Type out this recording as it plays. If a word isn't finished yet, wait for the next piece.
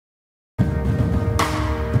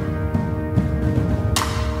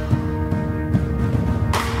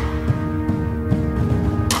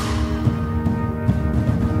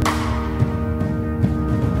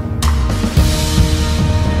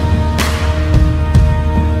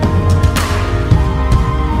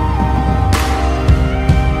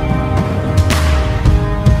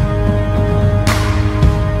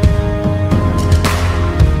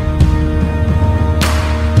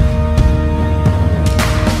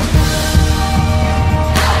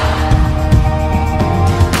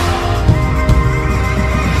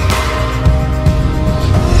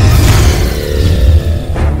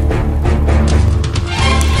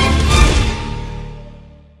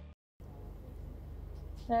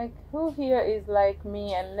Like, who here is like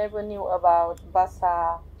me and never knew about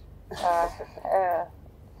Bassa uh, uh,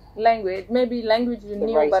 language? Maybe language you The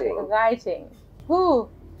knew, writing. but writing. Who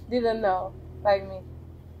didn't know? Like me.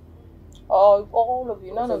 All of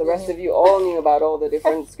you. None So of the you rest knew. of you all knew about all the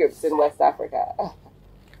different scripts in West Africa.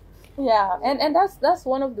 Yeah, and that's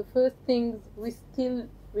one of the first things we still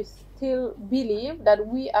believe, that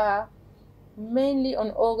we are mainly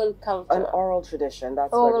on oral culture, An oral tradition.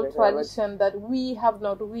 That's oral what tradition that we have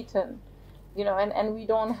not written, and we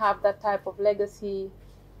don't have that type of legacy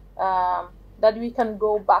that we can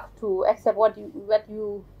go back to, except what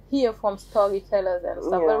you hear from storytellers and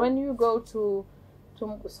stuff. Yeah. But when you go to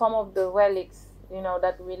some of the relics,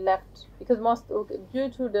 that we left, because due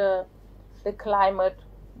to the climate,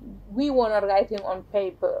 we were not writing on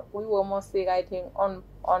paper. We were mostly writing on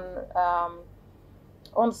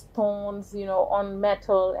stones, on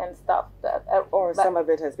metal and stuff. Some of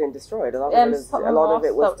it has been destroyed. A lot of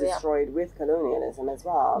it was destroyed with colonialism as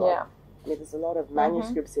well. Yeah. I mean, there's a lot of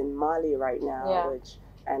manuscripts in Mali right now,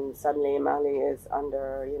 and suddenly Mali is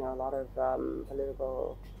under, a lot of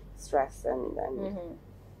political stress and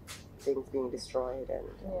things being destroyed and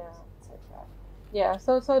things like that. Yeah,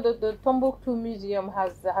 so the Tombouctou Museum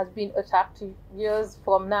has been attacked years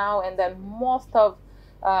from now, and then most of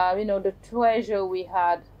the treasure we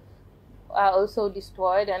had are also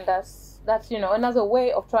destroyed, and that's another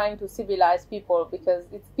way of trying to civilize people, because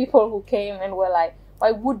it's people who came and were like,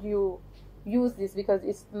 why would you use this, because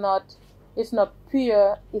it's not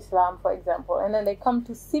pure Islam, for example, and then they come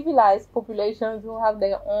to civilize populations who have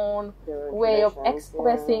their own way of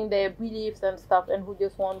expressing their beliefs and stuff, and who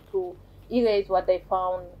just want to erase what they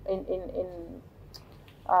found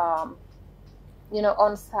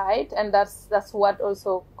on site. And that's what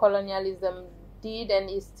also colonialism did and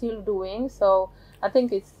is still doing. So I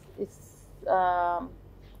think it's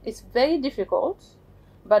very difficult,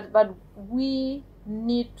 but we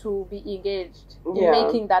need to be engaged in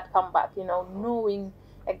making that comeback, knowing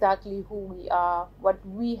exactly who we are, what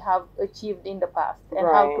we have achieved in the past, and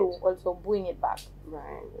how to also bring it back.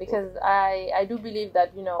 Right. Because I do believe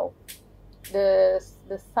that, the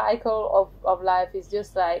cycle of life is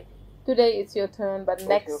just like, today it's your turn, but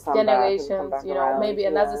next generations, maybe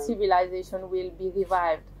another civilization will be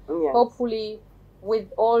revived. Yes. Hopefully,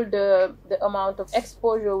 with all the amount of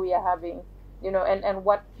exposure we are having, and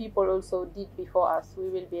what people also did before us, we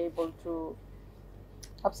will be able to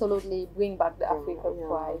absolutely bring back the African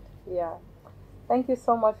pride. Yeah. Thank you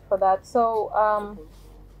so much for that. So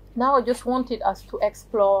now I just wanted us to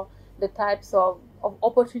explore the types of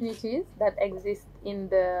opportunities that exist in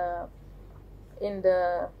the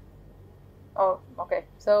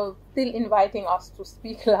so still inviting us to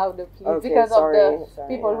speak louder, please, because of the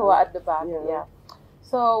people who are at the back. Yeah.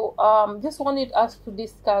 So just wanted us to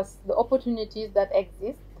discuss the opportunities that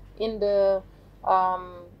exist in the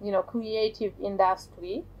creative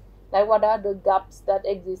industry, like what are the gaps that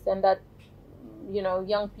exist, and that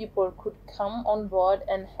young people could come on board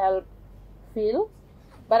and help fill.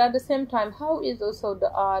 But at the same time, how is also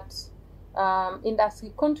the arts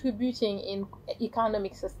industry contributing in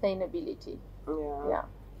economic sustainability? Yeah.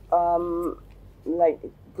 Like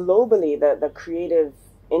globally, the creative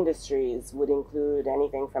industries would include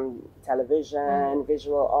anything from television,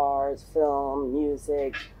 visual arts, film,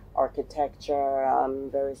 music, architecture,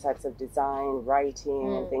 various types of design,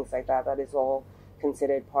 writing, and things like that. That is all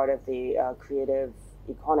considered part of the creative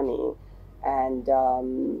economy. And,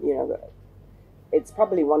 it's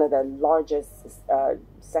probably one of the largest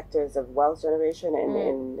sectors of wealth generation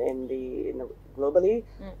in the globally.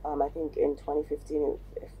 I think in 2015,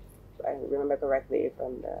 if I remember correctly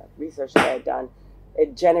from the research that I had done,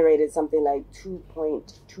 it generated something like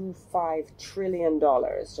 $2.25 trillion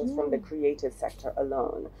just from the creative sector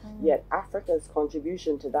alone. Yet Africa's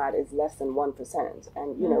contribution to that is less than 1%.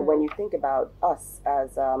 And when you think about us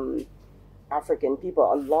as African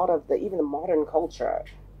people, a lot of even the modern culture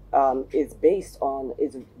is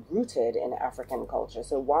rooted in African culture.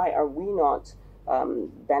 So why are we not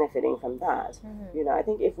benefiting from that? I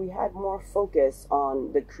think if we had more focus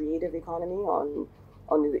on the creative economy, on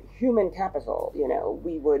the human capital,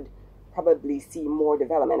 we would probably see more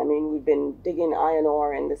development. I mean, we've been digging iron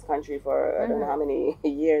ore in this country for I don't know how many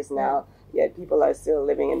years now, yet people are still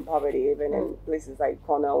living in poverty, even in places like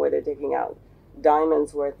Cornell, where they're taking out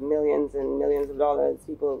diamonds worth millions and millions of dollars.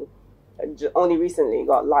 People only recently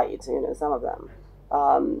got light, some of them.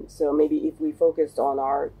 So maybe if we focused on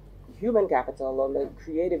our human capital, on the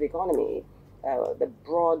creative economy, the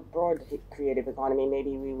broad creative economy,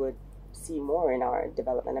 maybe we would see more in our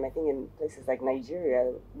development. And I think in places like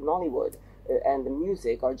Nigeria, Nollywood and the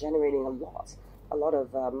music are generating a lot. a lot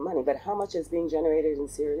of money. But how much is being generated in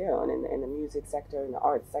Sierra Leone in the music sector, in the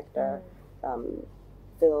arts sector,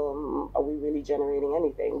 film? Are we really generating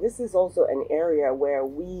anything? This is also an area where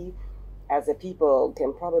we as a people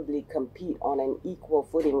can probably compete on an equal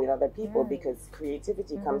footing with other people, because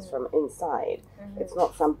creativity comes from inside. It's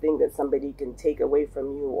not something that somebody can take away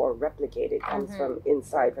from you or replicate. It comes from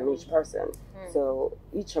inside, from each person. So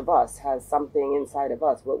each of us has something inside of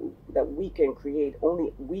us that we can create,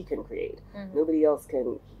 only we can create. Nobody else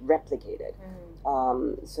can replicate it.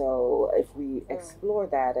 So if we explore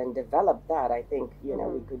that and develop that, I think, you know,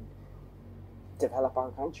 we could develop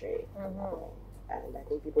our country. And I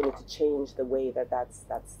think people need to change the way that's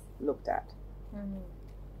looked at.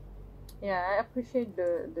 Yeah, I appreciate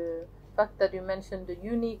the fact that you mentioned the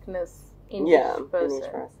uniqueness in each person.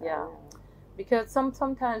 Because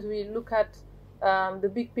sometimes we look at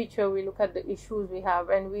the big picture, we look at the issues we have,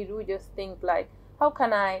 and we do just think like, how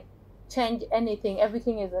can I change anything?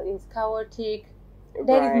 Everything is chaotic.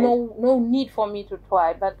 There is no need for me to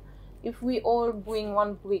try. But if we all bring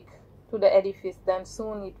one brick to the edifice, then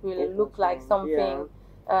soon it will look like something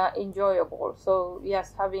enjoyable. So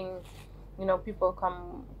yes, having, you know, people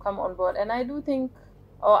come on board. And I do think,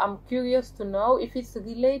 or I'm curious to know if it's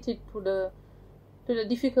related to the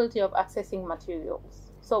difficulty of accessing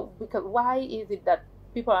materials. So because why is it that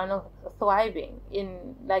people are not thriving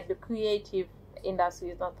in, like, the creative industry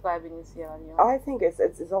is not thriving in Sierra Leone? I think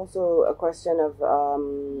it's also a question of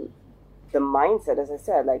the mindset, as I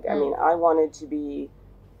said. Like, I mean, I wanted to be,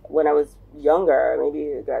 when I was younger,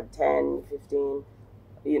 maybe got 10, 15,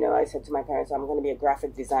 you know, I said to my parents, I'm going to be a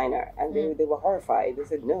graphic designer. And they were horrified. They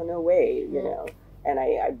said, no way, you know. And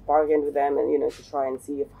I bargained with them, and, you know, to try and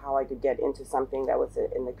see how I could get into something that was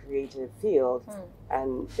in the creative field.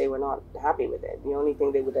 And they were not happy with it. The only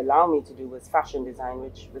thing they would allow me to do was fashion design,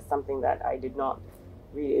 which was something that I did not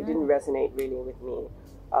really, it didn't resonate really with me,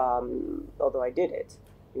 although I did it,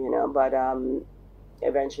 you know. But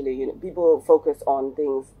eventually, you know, people focus on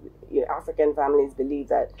things. You know, African families believe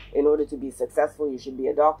that in order to be successful, you should be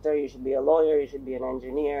a doctor, you should be a lawyer, you should be an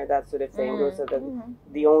engineer, that sort of thing. Those are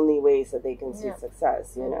the only ways that they can see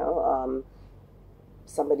success, you know.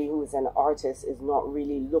 Somebody who is an artist is not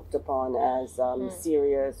really looked upon as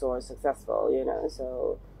serious or successful, you know.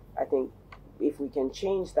 So I think if we can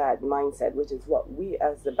change that mindset, which is what we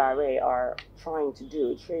as the Barray are trying to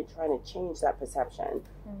do, trying to change that perception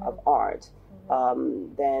of art,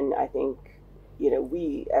 then I think, you know,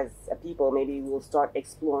 we as a people maybe will start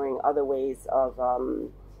exploring other ways of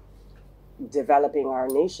developing our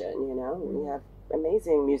nation, you know. We have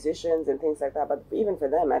amazing musicians and things like that, but even for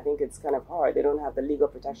them, I think it's kind of hard. They don't have the legal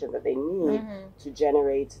protection that they need to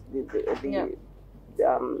generate the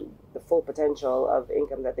full potential of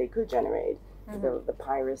income that they could generate. The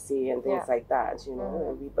piracy and things like that, you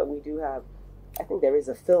know. But we do have, I think there is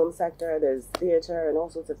a film sector, there's theater and all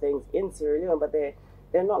sorts of things in Sierra Leone, but they're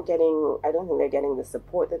not getting, I don't think they're getting the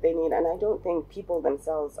support that they need, and I don't think people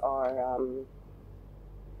themselves are,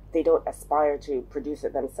 they don't aspire to produce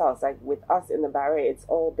it themselves. Like with us in the Barray, it's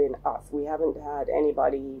all been us. We haven't had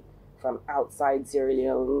anybody from outside Sierra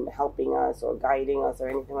Leone helping us or guiding us or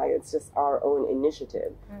anything like that. It's just our own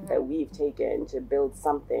initiative that we've taken to build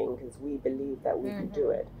something because we believe that we could do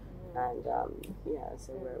it. And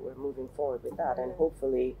so we're moving forward with that, and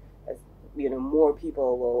hopefully, as you know, more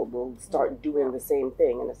people will start doing the same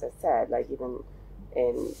thing. And as I said, like even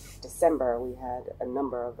in December, we had a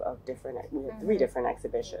number of different, we had 3 different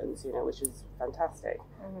exhibitions, you know, which is fantastic.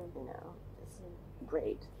 You know, it's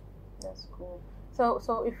great. That's cool.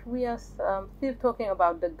 So if we are still talking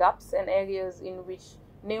about the gaps and areas in which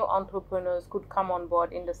new entrepreneurs could come on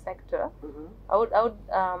board in the sector, I would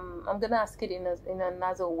I'm gonna ask it in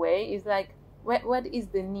another way. Is like, what is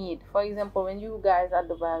the need? For example, when you guys at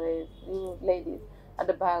the Barray, you ladies at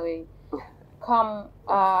the Barray, come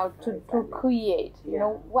to create, you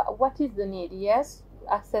know, what is the need? Yes,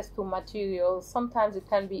 access to materials. Sometimes it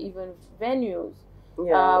can be even venues.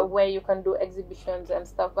 Where you can do exhibitions and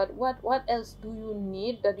stuff, but what else do you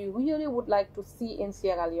need that you really would like to see in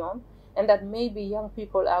Sierra Leone, and that maybe young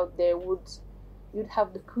people out there you'd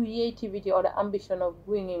have the creativity or the ambition of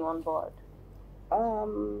bringing on board?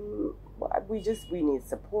 We need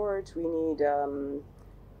support. We need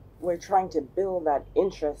we're trying to build that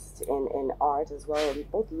interest in art as well,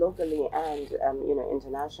 both locally and you know,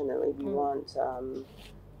 internationally. We want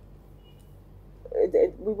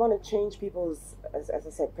we want to change people's, as I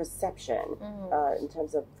said, perception in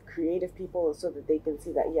terms of creative people, so that they can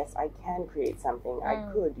see that, yes, I can create something.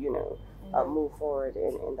 I could, you know, move forward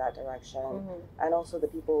in that direction. And also the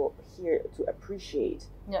people here to appreciate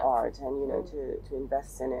art and, you know, to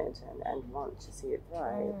invest in it and want to see it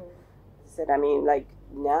thrive. As I said, I mean, like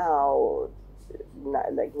now,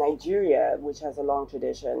 like Nigeria, which has a long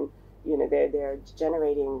tradition, you know, they're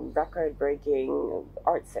generating record-breaking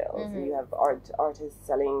art sales. Mm-hmm. You have artists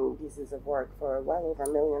selling pieces of work for well over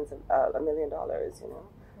 $1 million, you know,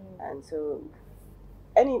 and so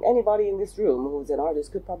anybody in this room who's an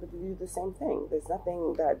artist could probably do the same thing. There's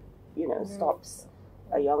nothing that, you know, stops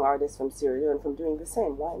a young artist from Sierra Leone from doing the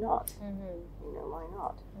same. Why not? You know, why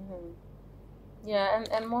not? Yeah,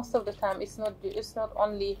 and most of the time it's not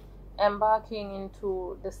only embarking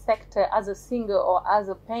into the sector as a singer or as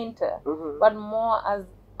a painter, but more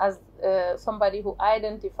as somebody who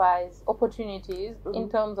identifies opportunities in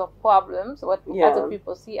terms of problems, what other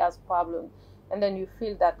people see as problems, and then you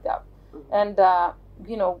fill that gap. And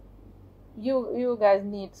you know, you guys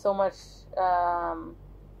need so much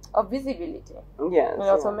of visibility. Yes. You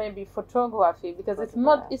know, so maybe photography, because it's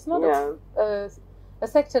not a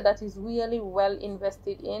sector that is really well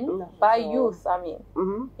invested in by youth. I mean,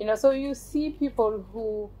 you know, so you see people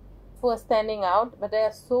who are standing out, but they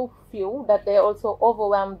are so few that they are also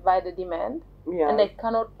overwhelmed by the demand, and they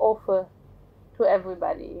cannot offer to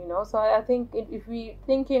everybody. You know, so I think if we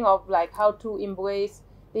thinking of like how to embrace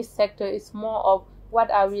this sector, it's more of what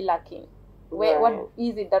are we lacking. What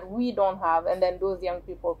is it that we don't have, and then those young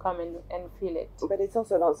people come in and feel it. But it's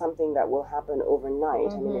also not something that will happen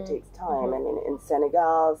overnight. I mean, it takes time. I mean, in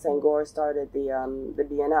Senegal, Senghor started the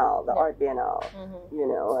Biennale, the Art Biennale, you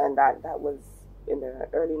know, and that was in the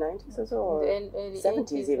early 90s or so, or early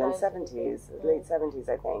 70s, 80s, even 70s, late 70s,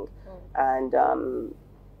 I think. And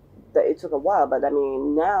it took a while, but I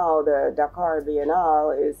mean, now the Dakar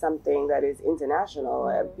Biennale is something that is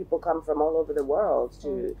international. People come from all over the world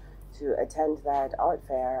to attend that art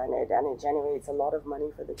fair, and it generates a lot of money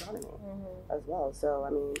for the economy as well. So I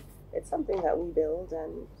mean, it's something that we build,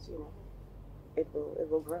 and you know, it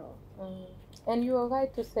will grow. And you are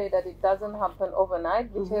right to say that it doesn't happen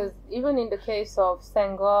overnight, because even in the case of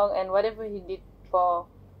Senghor and whatever he did for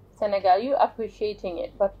Senegal, you appreciating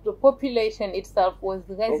it, but the population itself was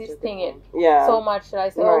resisting it so much.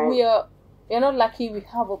 Like, so we're not lucky we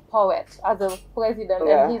have a poet as a president,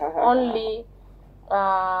 and he's only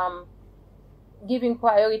giving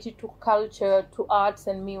priority to culture, to arts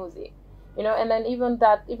and music, you know. And then even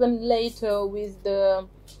later with the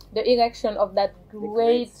erection of that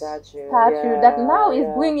great statue that now is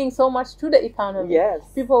bringing so much to the economy.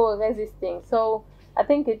 People were resisting. So I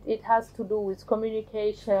think it has to do with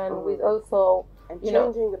communication, with also and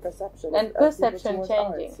changing the perception and perception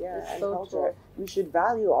changing. Arts, and so culture. True. We should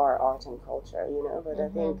value our art and culture, you know. But I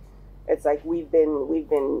think it's like we've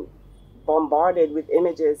been bombarded with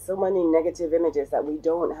images, so many negative images, that we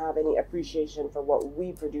don't have any appreciation for what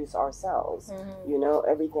we produce ourselves. You know,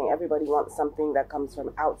 everybody wants something that comes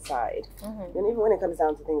from outside. And even when it comes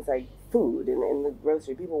down to things like food in the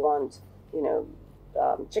grocery, people want, you know,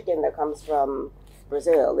 chicken that comes from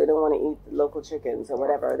Brazil. They don't want to eat local chickens or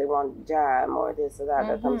whatever. They want jam or this or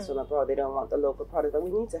that comes from abroad. They don't want the local product. But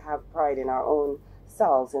we need to have pride in our own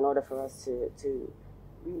selves in order for us to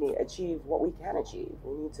really achieve what we can achieve.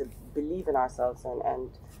 We need to believe in ourselves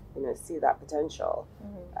and you know, see that potential,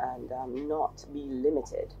 and not be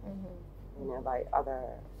limited, you know, by other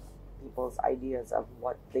people's ideas of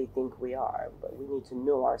what they think we are. But we need to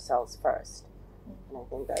know ourselves first, and I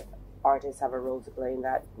think that artists have a role to play in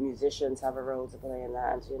that. Musicians have a role to play in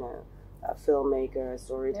that. You know, filmmakers,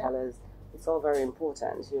 storytellers. It's all very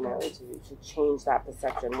important, you know, to change that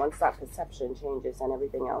perception. Once that perception changes, then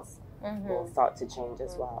everything else will start to change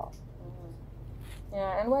as well.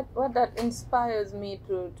 Yeah, and what that inspires me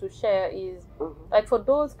to share is, like, for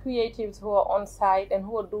those creatives who are on site and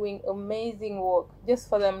who are doing amazing work, just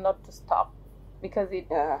for them not to stop, because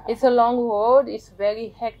it's a long road, it's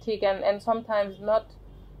very hectic, and sometimes not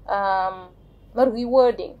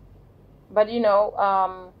rewarding. But you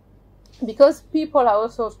know, because people are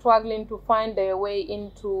also struggling to find their way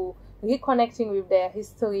into reconnecting with their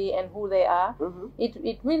history and who they are,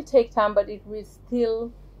 it will take time, but it will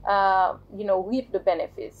still you know, reap the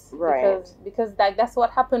benefits, because like that's what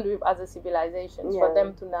happened with other civilizations. For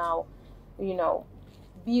them to now, you know,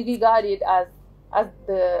 be regarded as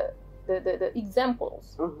the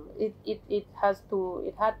examples, it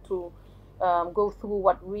had to go through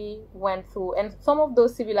what we went through, and some of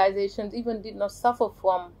those civilizations even did not suffer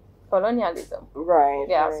from colonialism.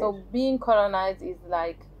 So being colonized is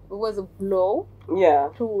like, it was a blow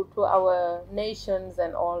to our nations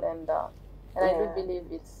and all, and I do believe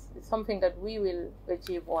it's something that we will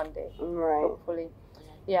achieve one day, hopefully.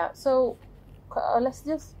 So let's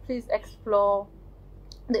just please explore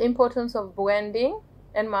the importance of branding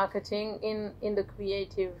and marketing in the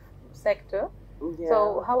creative sector. Yeah.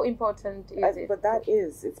 So how important is it? But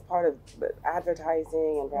it's part of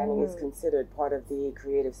advertising, and branding is considered part of the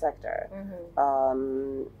creative sector.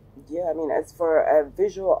 Yeah, I mean, as for a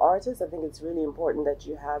visual artist, I think it's really important that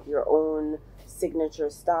you have your own signature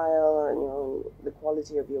style, and the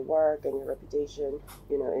quality of your work and your reputation.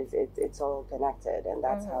 It's all connected, and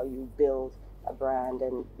that's how you build a brand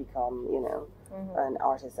and become, an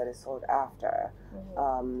artist that is sought after.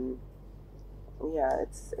 Yeah,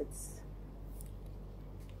 it's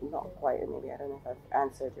not quite. Maybe I don't know if I've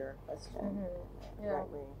answered your question the right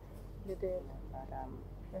way. You did. But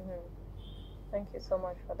thank you so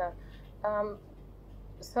much for that.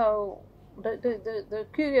 So the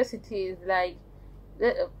curiosity is like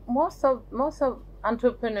most of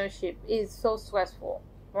entrepreneurship is so stressful.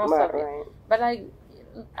 Most of it. Right. But like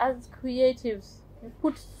as creatives, we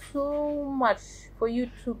put so much for you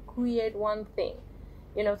to create one thing.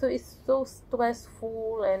 So it's so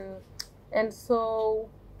stressful and so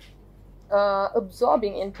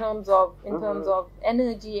absorbing in terms of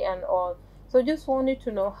energy and all. So just wanted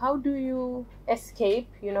to know, how do you escape,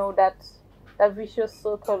 that vicious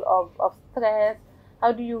circle of stress?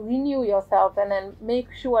 How do you renew yourself and then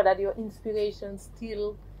make sure that your inspiration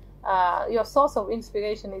still, your source of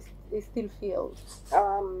inspiration is still filled?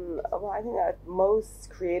 Well, I think that most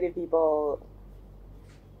creative people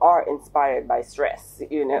are inspired by stress.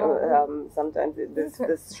 Sometimes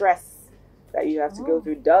the stress that you have to go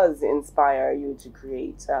through does inspire you to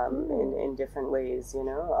create in different ways.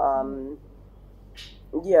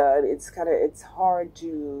 Yeah, it's hard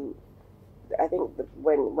to. I think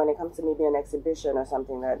when it comes to maybe an exhibition or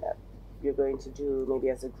something that you're going to do maybe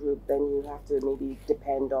as a group, then you have to maybe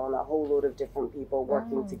depend on a whole load of different people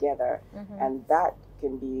working together, and that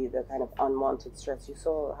can be the kind of unwanted stress. You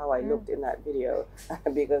saw how I looked in that video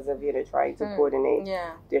because of trying to coordinate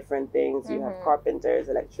different things. You have carpenters,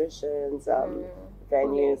 electricians,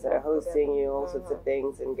 venues that are hosting you, all sorts of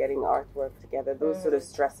things, and getting artwork together. Those sort of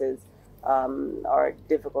stresses are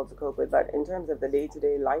difficult to cope with. But in terms of the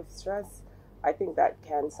day-to-day life stress, I think that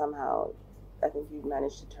can somehow, I think you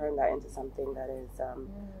managed to turn that into something that is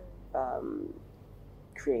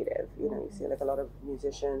creative. You see like a lot of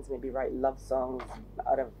musicians maybe write love songs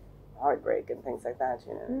out of heartbreak and things like that.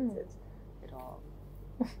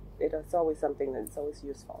 It's always something that's always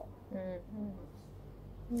useful.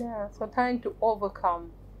 Yeah, so trying to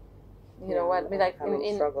overcome like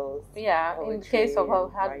in struggles. Yeah, in the case of a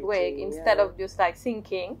heartbreak, instead of just like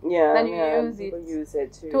sinking, then you use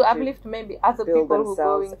it to uplift maybe other people who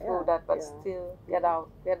are going through that, but still get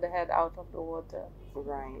the head out of the water.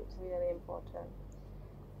 Right. Really important.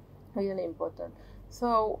 Really important.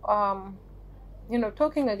 So,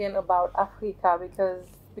 talking again about Africa, because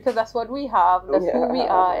that's what we have, that's who we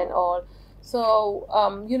are and all. So,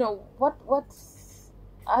 what's,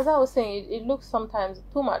 as I was saying, it looks sometimes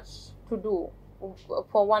too much to do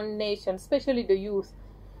for one nation, especially the youth.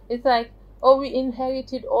 It's like, we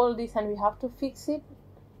inherited all this and we have to fix it.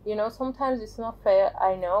 Sometimes it's not fair,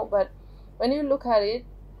 I know, but when you look at it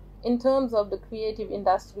in terms of the creative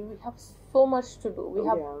industry, we have so much to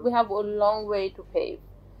do. We have a long way to pave.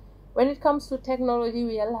 When it comes to technology,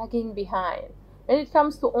 we are lagging behind. When it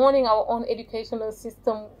comes to owning our own educational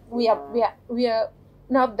system, we are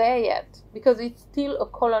not there yet, because it's still a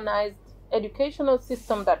colonized educational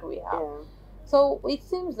system that we have. So it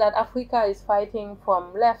seems that Africa is fighting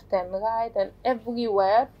from left and right and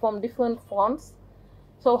everywhere from different fronts.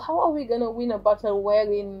 So how are we going to win a battle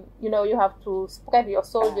wherein, you have to spread your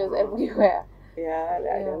soldiers everywhere?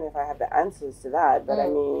 I don't know if I have the answers to that, but I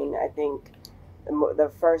mean, I think the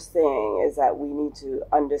first thing is that we need to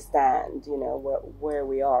understand, where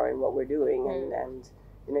we are and what we're doing, and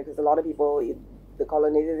because a lot of people, the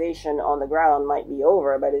colonization on the ground might be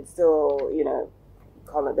over, but it's still,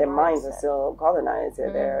 their minds are still colonized.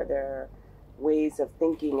 Their ways of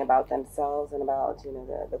thinking about themselves and about,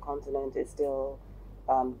 the continent is still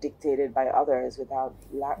dictated by others with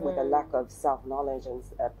a lack of self-knowledge and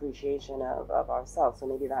appreciation of ourselves. So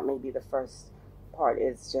maybe that may be the first part,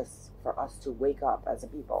 is just for us to wake up as a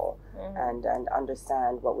people and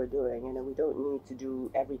understand what we're doing. We don't need to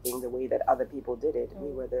do everything the way that other people did it.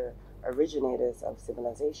 We were the originators of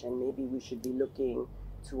civilization. Maybe we should be looking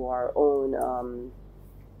to our own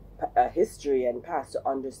history and past to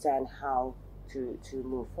understand how to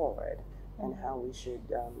move forward and how we should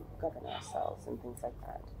govern ourselves and things like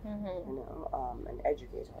that. And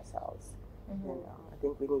educate ourselves. I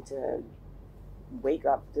think we need to wake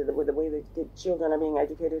up to the way that the children are being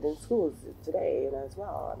educated in schools today, as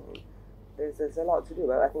well. I mean, there's a lot to do,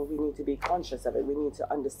 but I think we need to be conscious of it. We need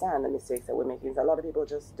to understand the mistakes that we're making. So a lot of people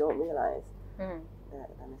just don't realize the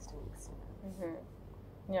mistakes.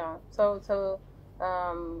 Yeah. So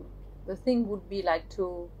the thing would be like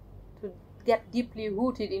to get deeply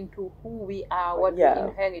rooted into who we are, what we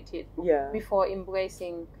inherited, before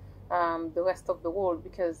embracing the rest of the world.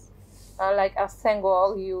 Because like as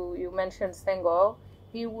Senghor, you mentioned Senghor,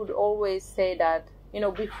 he would always say that, you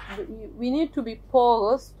know, we need to be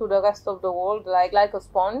porous to the rest of the world, like a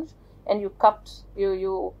sponge, and you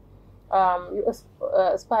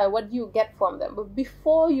aspire what you get from them. But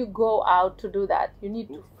before you go out to do that, you need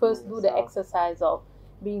to first do the exercise of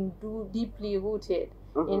being deeply rooted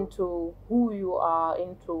into who you are,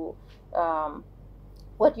 into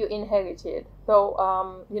what you inherited.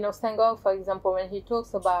 So, you know, Senghor, for example, when he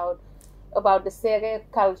talks about the Sere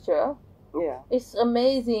culture, it's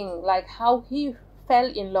amazing, like how he fell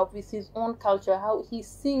in love with his own culture, how he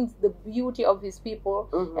sings the beauty of his people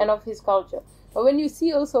and of his culture. But when you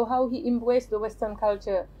see also how he embraced the Western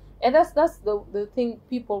culture, and that's the thing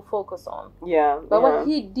people focus on. But what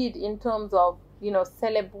he did in terms of, you know,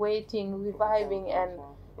 celebrating, reviving, and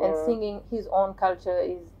singing his own culture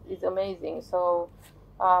is amazing. So,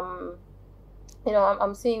 you know,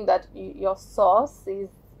 I'm seeing that your source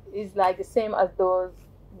is like the same as those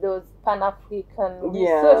Pan-African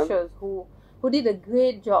researchers who did a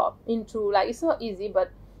great job into, like, it's not easy, but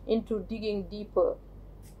into digging deeper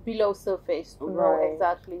below surface to know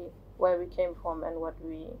exactly where we came from and what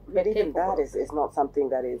we but even that is not something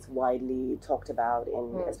that is widely talked about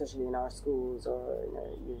in especially in our schools or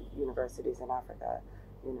universities in Africa.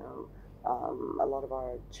 You know, a lot of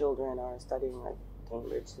our children are studying like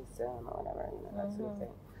Cambridge system or whatever, you know, that sort of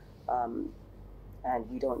thing, and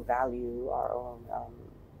we don't value our own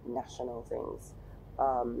national things.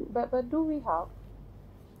 But do we have?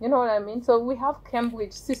 You know what I mean? So we have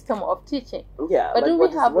Cambridge system of teaching. Yeah, but do we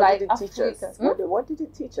have like African? What did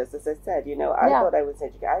it teach us? As I said, you know, I thought I was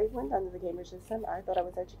educated. I went under the Cambridge system. I thought I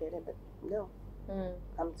was educated, but no.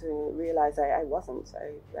 Come to realize I wasn't.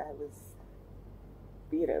 I was,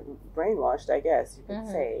 you know, brainwashed, I guess you could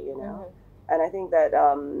say, you know. And I think that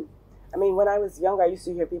I mean, when I was younger, I used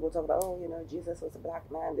to hear people talk about, oh, you know, Jesus was a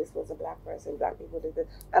black man, this was a black person, black people did this.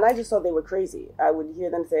 And I just thought they were crazy. I would hear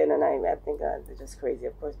them say it, and I think they're just crazy.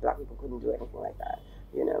 Of course, black people couldn't do anything like that,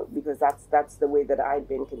 you know, because that's the way that I'd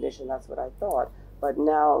been conditioned. That's what I thought. But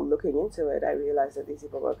now looking into it, I realized that these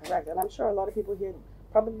people were correct. And I'm sure a lot of people here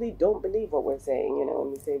probably don't believe what we're saying, you know,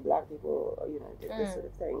 when we say black people, you know, did this sort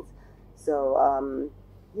of things. So,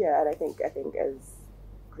 yeah, and I think as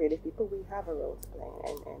creative people, we have a role to play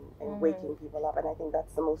and waking people up, and I think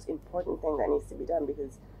that's the most important thing that needs to be done,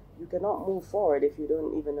 because you cannot move forward if you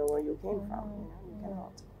don't even know where you came from. You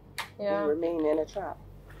know, you cannot. You remain in a trap.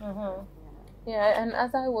 You know? Yeah, and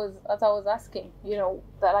as I was asking, you know,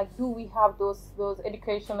 that like, do we have those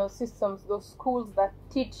educational systems, those schools that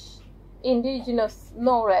teach indigenous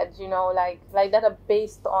knowledge, you know, like that are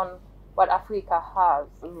based on what Africa has.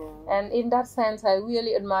 And in that sense, I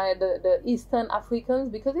really admire the Eastern Africans,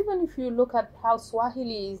 because even if you look at how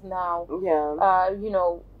Swahili is now, you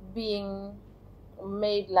know, being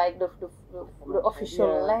made like the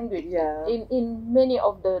official language in many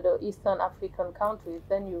of the Eastern African countries,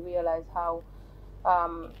 then you realize how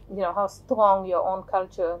you know, how strong your own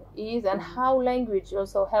culture is, and how language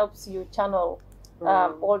also helps you channel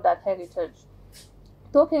all that heritage.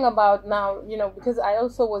 Talking about now, you know, because I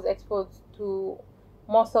also was exposed to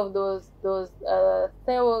most of those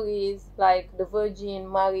theories, like the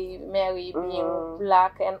Virgin Mary being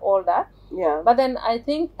black and all that. But then I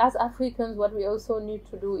think as Africans, what we also need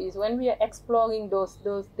to do is, when we are exploring those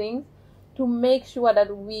things, to make sure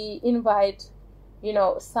that we invite, you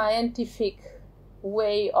know, scientific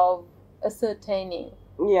way of ascertaining.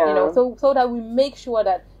 You know, so that we make sure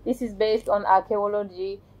that this is based on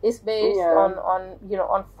archaeology. It's based on you know,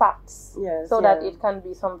 on facts, so that it can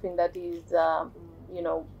be something that is you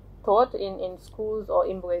know, taught in schools or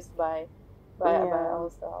embraced by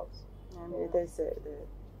ourselves. There's the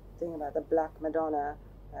thing about the Black Madonna,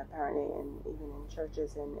 apparently, even in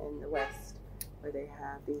churches in the West, where they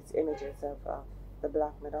have these images of the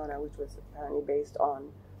Black Madonna, which was apparently based on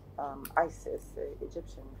Isis, the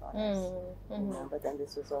Egyptian goddess. You know, but then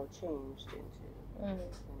this was all changed into. You know.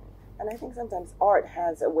 And I think sometimes art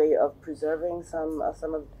has a way of preserving some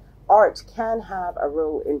of art can have a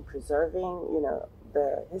role in preserving, you know,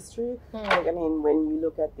 the history. Like, I mean, when you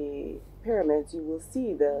look at the pyramids, you will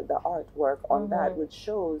see the artwork on that, which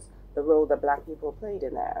shows the role that black people played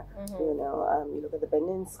in there. You know, you look at the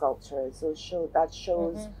Benin sculptures, so that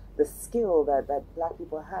shows the skill that black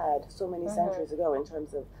people had so many centuries ago in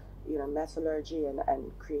terms of, you know, metallurgy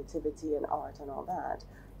and creativity and art and all that.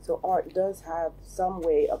 So art does have some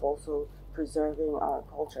way of also preserving our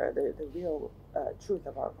culture, the real truth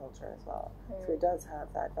of our culture as well. So it does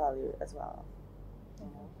have that value as well.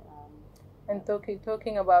 And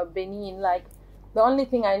talking about Benin, like the only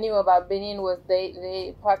thing I knew about Benin was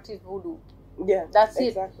they practice voodoo. Yeah, that's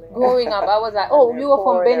exactly. it. Growing up, I was like, oh, you are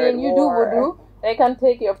from Benin, you do voodoo. They can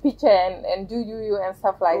take your picture and do you and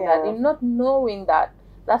stuff like that. And not knowing that,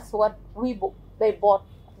 that's what they bought.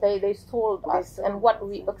 They sold us and what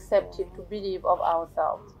we accepted to believe of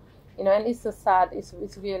ourselves. You know, and it's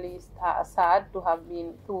really sad to have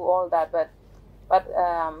been through all that, but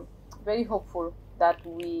very hopeful that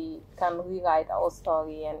we can rewrite our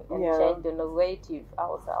story and change the narrative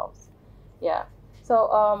ourselves. Yeah.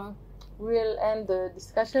 So we'll end the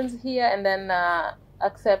discussions here and then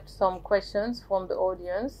accept some questions from the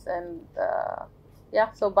audience. And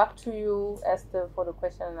so back to you, Esther, for the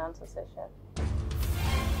question and answer session.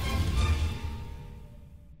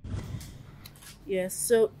 Yes,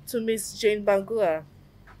 so to Miss Jane Bangura,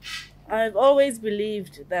 I've always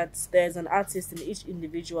believed that there's an artist in each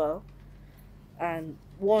individual and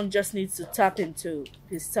one just needs to tap into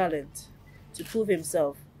his talent to prove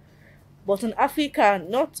himself. But in Africa,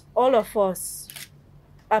 not all of us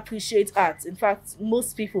appreciate art. In fact,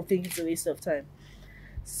 most people think it's a waste of time.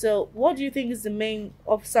 So what do you think is the main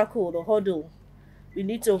obstacle, the hurdle we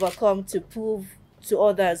need to overcome to prove to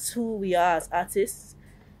others who we are as artists?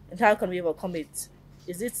 And how can we overcome it?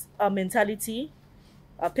 Is it our mentality?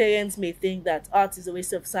 Our parents may think that art is a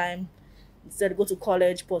waste of time. Instead, go to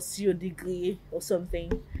college, pursue a degree or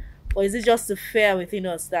something. Or is it just the fear within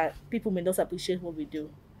us that people may not appreciate what we do?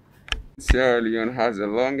 Sierra Leone has a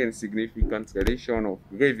long and significant tradition of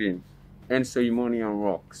graving and ceremonial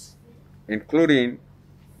works, including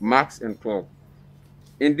masks and cloth.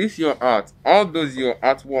 In this your art, how does your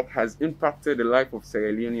artwork has impacted the life of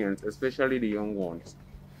Sierra Leoneans, especially the young ones,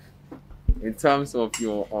 in terms of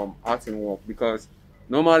your art and work? Because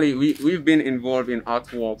normally we've been involved in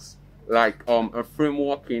artworks like a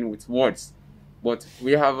framework with words, but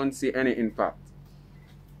we haven't seen any impact.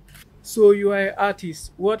 So you are an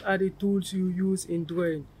artist. What are the tools you use in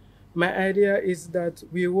drawing? My idea is that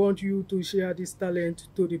we want you to share this talent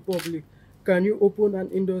to the public. Can you open an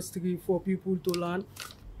industry for people to learn?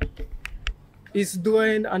 Is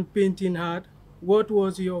drawing and painting hard? What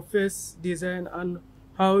was your first design and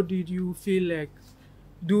how did you feel like?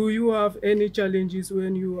 Do you have any challenges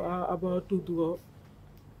when you are about to draw?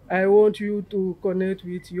 I want you to connect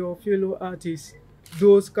with your fellow artists,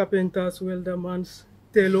 those carpenters, weldermans,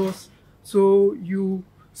 tailors, so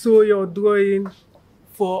you're drawing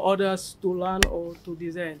for others to learn or to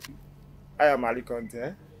design. I am Ali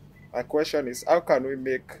Conte. My question is, how can we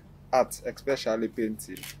make art, especially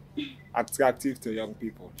painting, attractive to young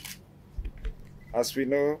people? As we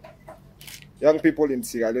know, young people in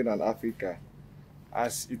Sierra Leone and Africa,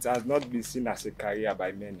 as it has not been seen as a career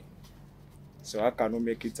by many. So how can we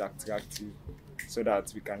make it attractive so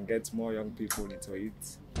that we can get more young people into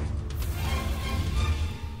it?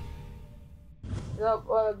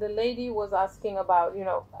 The lady was asking about,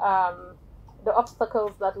 the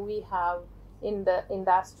obstacles that we have in the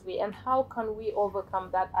industry and how can we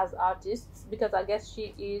overcome that as artists, because I guess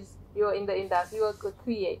you're in the industry, you're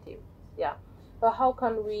creative. Yeah. So how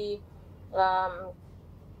can we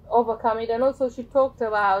overcome it? And also she talked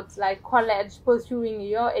about like college, pursuing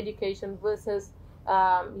your education versus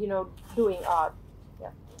doing art.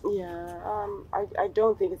 I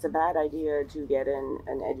don't think it's a bad idea to get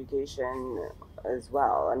an education as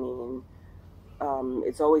well. I mean,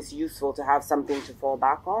 it's always useful to have something to fall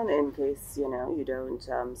back on in case you don't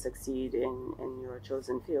succeed in your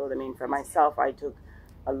chosen field. I mean, for myself, I took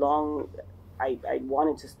I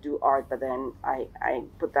wanted to do art, but then I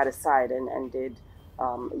put that aside and did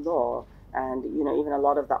law. And even a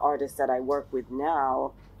lot of the artists that I work with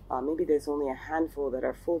now, maybe there's only a handful that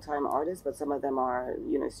are full-time artists, but some of them are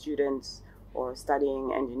students or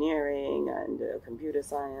studying engineering and computer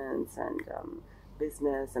science and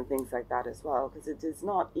business and things like that as well, because it is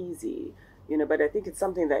not easy, but I think it's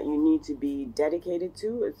something that you need to be dedicated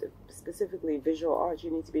to. It's specifically visual art,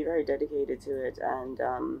 you need to be very dedicated to it, and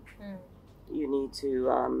you need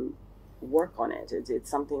to work on it. It's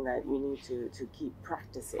something that you need to keep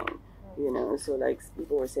practicing. So like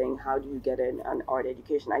people were saying, how do you get an art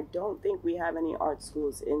education? I don't think we have any art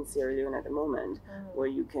schools in Sierra Leone at the moment where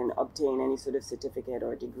you can obtain any sort of certificate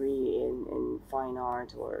or degree in fine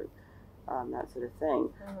art or that sort of thing.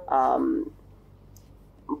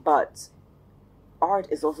 But art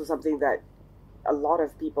is also something that a lot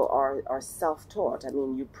of people are self-taught. I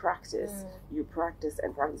mean, you practice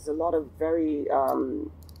and practice. A lot of very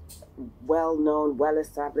well-known,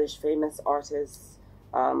 well-established, famous artists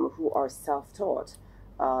who are self-taught.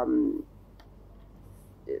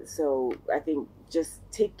 So I think just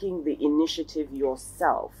taking the initiative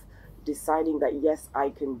yourself, deciding that yes, I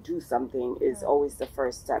can do something is always the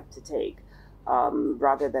first step to take,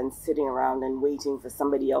 rather than sitting around and waiting for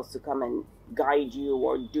somebody else to come and guide you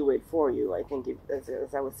or do it for you. I think, as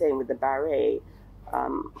I was saying with the Barray,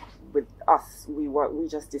 with us, we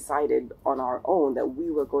just decided on our own that we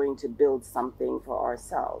were going to build something for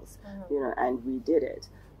ourselves, and we did it.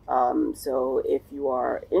 So if you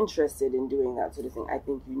are interested in doing that sort of thing, I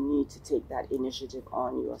think you need to take that initiative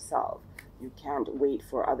on yourself. You can't wait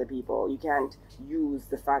for other people. You can't use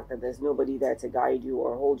the fact that there's nobody there to guide you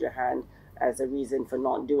or hold your hand as a reason for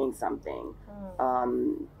not doing something.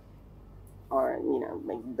 Or,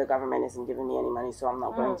 like, the government isn't giving me any money, so I'm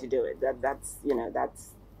not going to do it. That's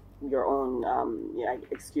your own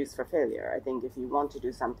excuse for failure. I think if you want to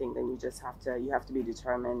do something, then you have to be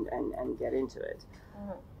determined and get into it.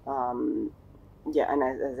 And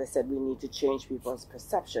as I said, we need to change people's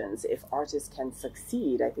perceptions. If artists can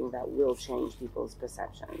succeed, I think that will change people's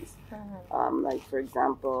perceptions. Like, for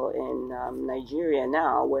example, in Nigeria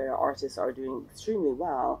now, where artists are doing extremely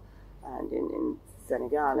well, and in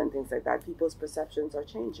Senegal and things like that, people's perceptions are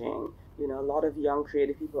changing. A lot of young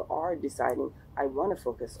creative people are deciding, I want to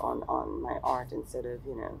focus on my art instead of,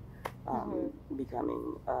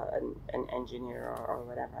 becoming an engineer or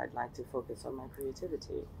whatever. I'd like to focus on my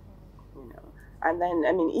creativity, And then,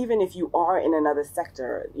 even if you are in another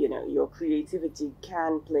sector, your creativity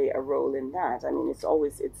can play a role in that.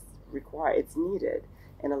 It's needed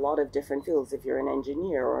in a lot of different fields. If you're an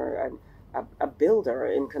engineer or a builder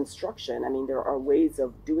in construction, there are ways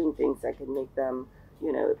of doing things that can make them,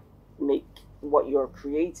 make what you're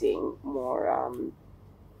creating more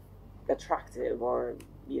attractive, or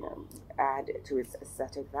add to its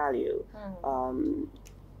aesthetic value.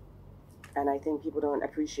 And I think people don't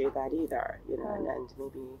appreciate that either, and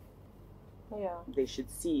maybe they should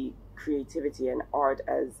see creativity and art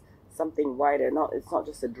as something wider. It's not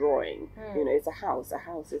just a drawing. It's a house. A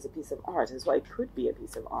house is a piece of art. That's why it could be a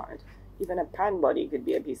piece of art. Even a pan body could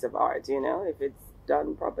be a piece of art, if it's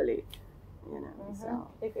done properly. So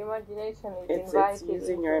if imagination is it's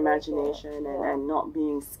using your imagination and not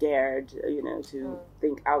being scared, to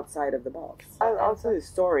think outside of the box. I'll tell you a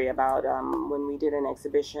story about when we did an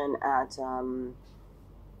exhibition at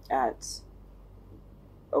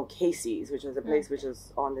O'Casey's, which was a place which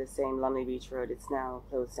was on the same Lumley Beach Road. It's now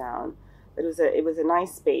closed down, but it was a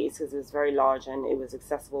nice space because it was very large and it was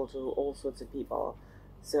accessible to all sorts of people.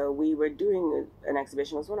 So we were doing an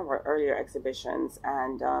exhibition. It was one of our earlier exhibitions,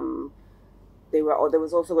 and there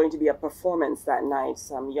was also going to be a performance that night.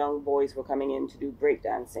 Some young boys were coming in to do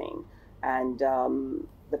breakdancing, and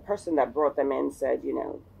the person that brought them in said,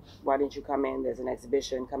 why didn't you come in? There's an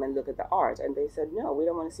exhibition. Come and look at the art. And they said, no, we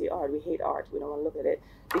don't want to see art. We hate art. We don't want to look at it,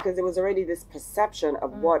 because there was already this perception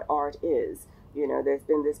of what art is. There's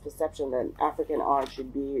been this perception that African art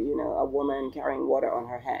should be, a woman carrying water on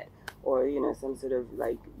her head, or some sort of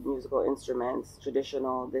like musical instruments,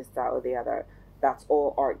 traditional, this, that, or the other. That's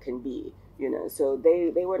all art can be. So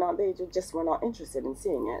they just were not interested in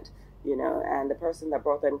seeing it, and the person that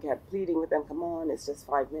brought them kept pleading with them, come on, it's just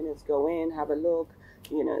 5 minutes, go in, have a look,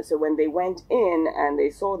 so when they went in and they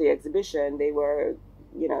saw the exhibition, they were,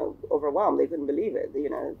 overwhelmed. They couldn't believe it.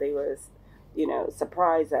 They were,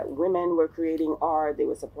 surprised that women were creating art. They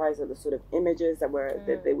were surprised at the sort of images that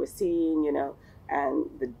they were seeing, and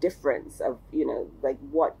the difference of, like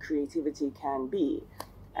what creativity can be.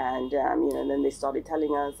 And, then they started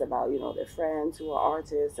telling us about, their friends who are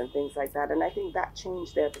artists and things like that. And I think that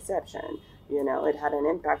changed their perception. It had an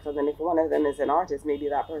impact on them. If one of them is an artist, maybe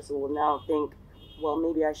that person will now think, well,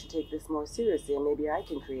 maybe I should take this more seriously, and maybe I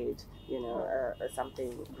can create,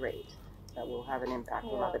 something great that will have an impact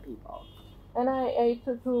on other people. And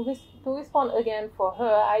to respond again for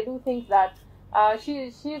her, I do think that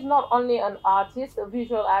she's not only an artist, a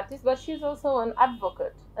visual artist, but she's also an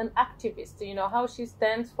advocate, an activist. How she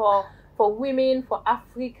stands for women, for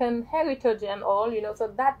African heritage and all. So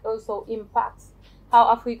that also impacts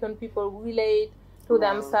how African people relate to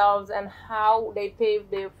themselves and how they pave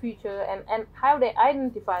their future and how they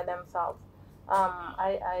identify themselves.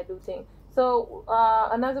 I do think. So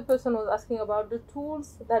another person was asking about the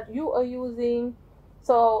tools that you are using.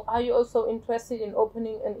 So are you also interested in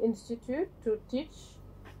opening an institute to teach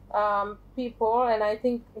people? And I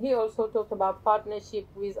think he also talked about partnership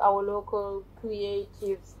with our local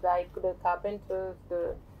creatives, like the carpenters,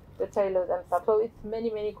 the tailors and stuff. So it's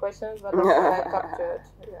many questions, but that's what I captured.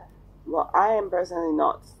 Yeah. Well, I am personally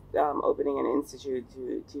not opening an institute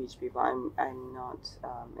to teach people. I'm not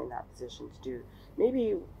in that position to do.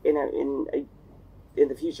 Maybe in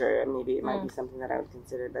the future, maybe it might be something that I would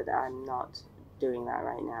consider, but I'm not doing that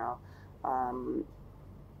right now.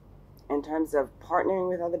 in terms of partnering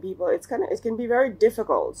with other people, it can be very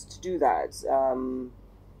difficult to do that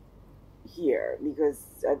here, because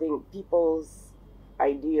I think people's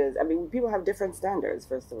ideas, I mean, people have different standards,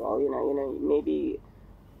 first of all. Maybe,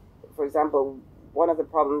 for example, one of the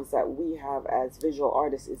problems that we have as visual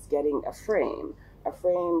artists is getting a frame. A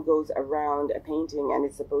frame goes around a painting and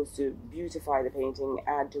it's supposed to beautify the painting,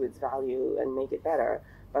 add to its value, and make it better.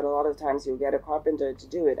 But a lot of times you'll get a carpenter to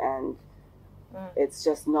do it, and it's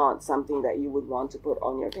just not something that you would want to put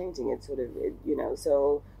on your painting. It's sort of,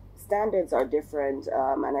 so standards are different.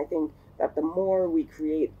 And I think that the more we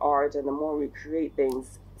create art and the more we create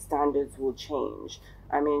things, standards will change.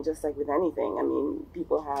 I mean, just like with anything, I mean,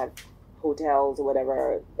 people have hotels or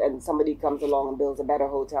whatever, and somebody comes along and builds a better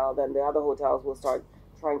hotel, then the other hotels will start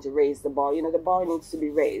trying to raise the bar. The bar needs to be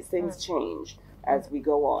raised. Things change as we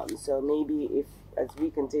go on. So maybe if, as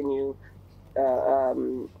we continue,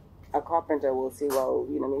 a carpenter will see, well,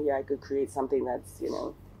 maybe I could create something that's,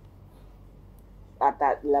 at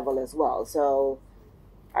that level as well. So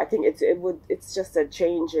I think it's just a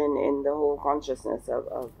change in the whole consciousness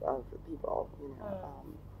of people,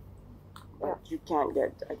 but I can't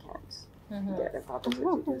get a carpenter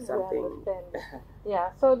to do something.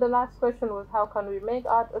 Yeah, so the last question was, how can we make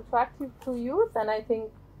art attractive to youth? And I think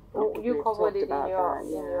you covered it in your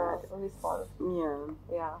response.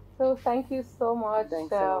 Yeah. So thank you so much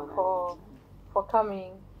for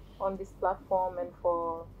coming on this platform and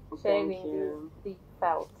for sharing your deep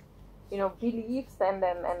felt, beliefs and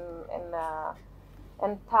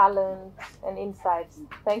talent and insights.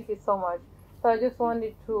 Thank you so much. So I just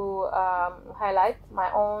wanted to highlight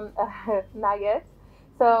my own nuggets.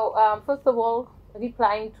 So first of all,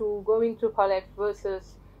 replying to going to college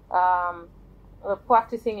versus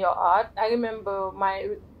practicing your art. I remember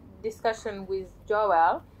my discussion with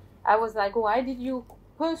Joel. I was like, why did you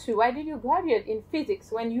graduate in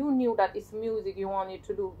physics when you knew that it's music you wanted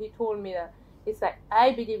to do? He told me that it's like,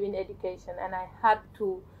 I believe in education, and I had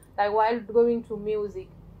to, like, while going to music,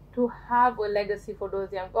 to have a legacy for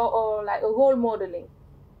those young, or like a role modeling.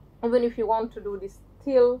 Even if you want to do this,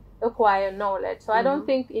 still acquire knowledge. So I don't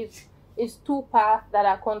think it's two paths that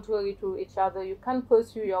are contrary to each other. You can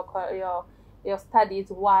pursue your studies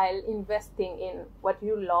while investing in what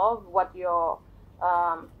you love, what your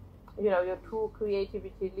true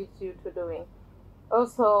creativity leads you to doing.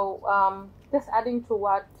 Also, just adding to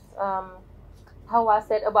what Hawa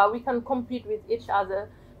said about we can compete with each other,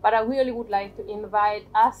 but I really would like to invite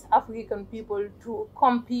us African people to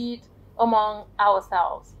compete among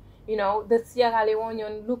ourselves. The Sierra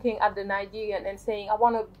Leonean looking at the Nigerian and saying, I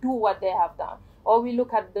want to do what they have done. Or we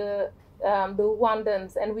look at the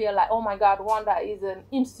Rwandans and we are like, oh my God, Rwanda is an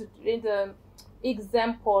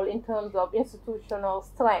example in terms of institutional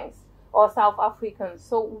strength, or South Africans.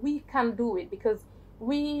 So we can do it because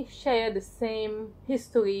we share the same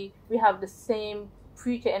history, we have the same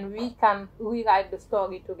future, and we can rewrite the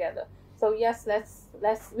story together. So yes,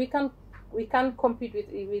 we can compete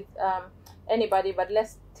with anybody, but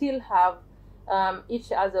let's still have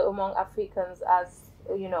each other among Africans as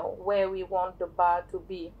where we want the bar to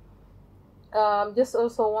be. Just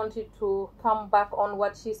also wanted to come back on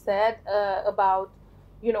what she said about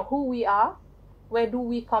who we are, where do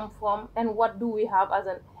we come from, and what do we have as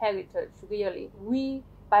an heritage. Really, we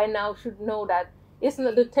by now should know that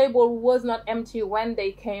the table was not empty when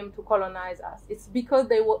they came to colonize us. It's because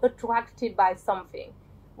they were attracted by something.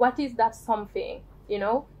 What is that something?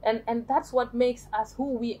 And that's what makes us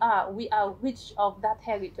who we are. We are rich of that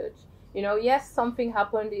heritage. Yes, something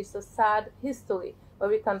happened. It's a sad history, but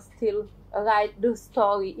we can still write the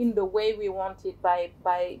story in the way we want it by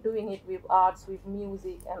doing it with arts, with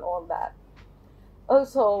music, and all that.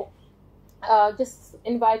 Also, just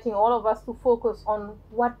inviting all of us to focus on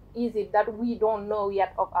what is it that we don't know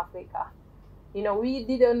yet of Africa. We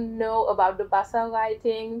didn't know about the Bassa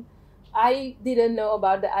writing. I didn't know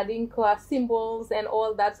about the Adinkra symbols and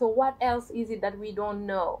all that. So what else is it that we don't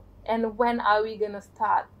know? And when are we going to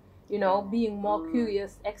start, being more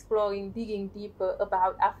curious, exploring, digging deeper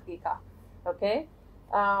about Africa? Okay?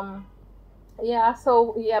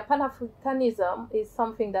 Pan-Africanism is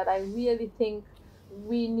something that I really think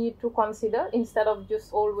we need to consider, instead of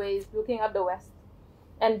just always looking at the West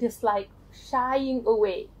and just like shying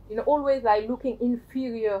away, always like looking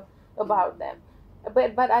inferior about them.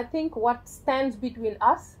 But I think what stands between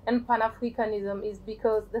us and Pan-Africanism is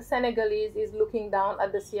because the Senegalese is looking down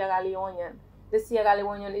at the Sierra Leonean. The Sierra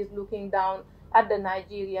Leonean is looking down at the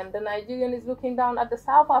Nigerian. The Nigerian is looking down at the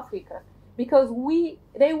South African, because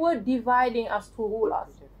they were dividing us to rule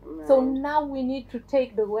us. So now we need to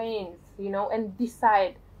take the reins, and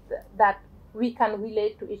decide that we can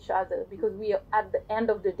relate to each other, because we are, at the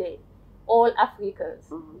end of the day, all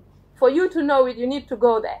Africans. For you to know it, you need to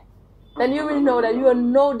go there. Then you will know that you are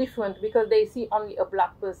no different because they see only a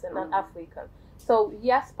black person, an African. So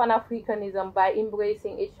yes, Pan-Africanism by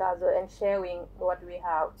embracing each other and sharing what we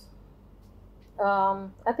have.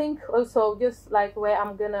 I think also just like where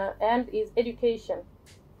I'm gonna end is education.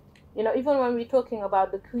 You know, even when we're talking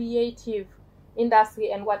about the creative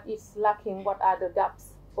industry and what is lacking, what are the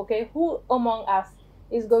gaps, okay? Who among us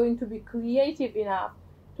is going to be creative enough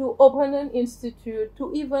to open an institute,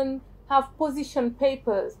 to even have position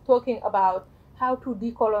papers talking about how to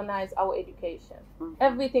decolonize our education?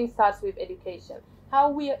 Everything starts with education. How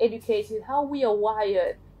we are educated, how we are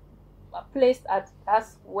wired, placed at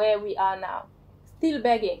us where we are now. Still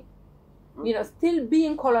begging, you know, still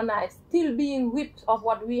being colonized, still being ripped of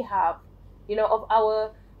what we have, you know, of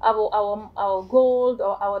our gold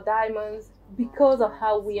or our diamonds because of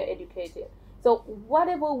how we are educated. So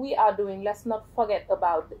whatever we are doing, let's not forget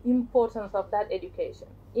about the importance of that education,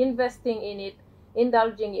 investing in it,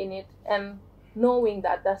 indulging in it, and knowing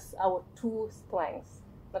that that's our two strengths.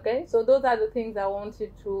 Okay, so those are the things I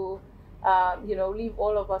wanted to, you know, leave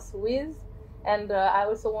all of us with. And I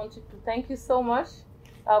also wanted to thank you so much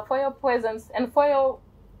for your presence and for your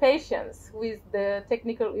patience with the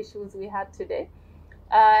technical issues we had today.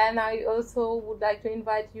 And I also would like to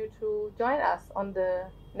invite you to join us on the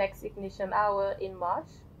next Ignition Hour in March,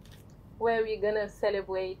 where we're going to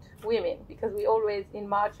celebrate women, because we always, in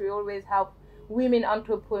March, we always have women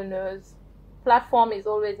entrepreneurs. Platform is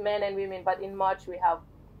always men and women, but in March we have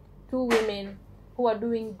 2 women who are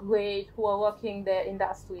doing great, who are working their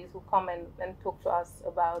industries, who come and talk to us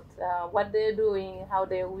about what they're doing, how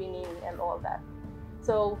they're winning, and all that.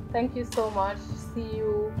 So thank you so much. See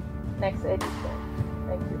you next edition.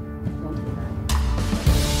 Thank you. Thank you.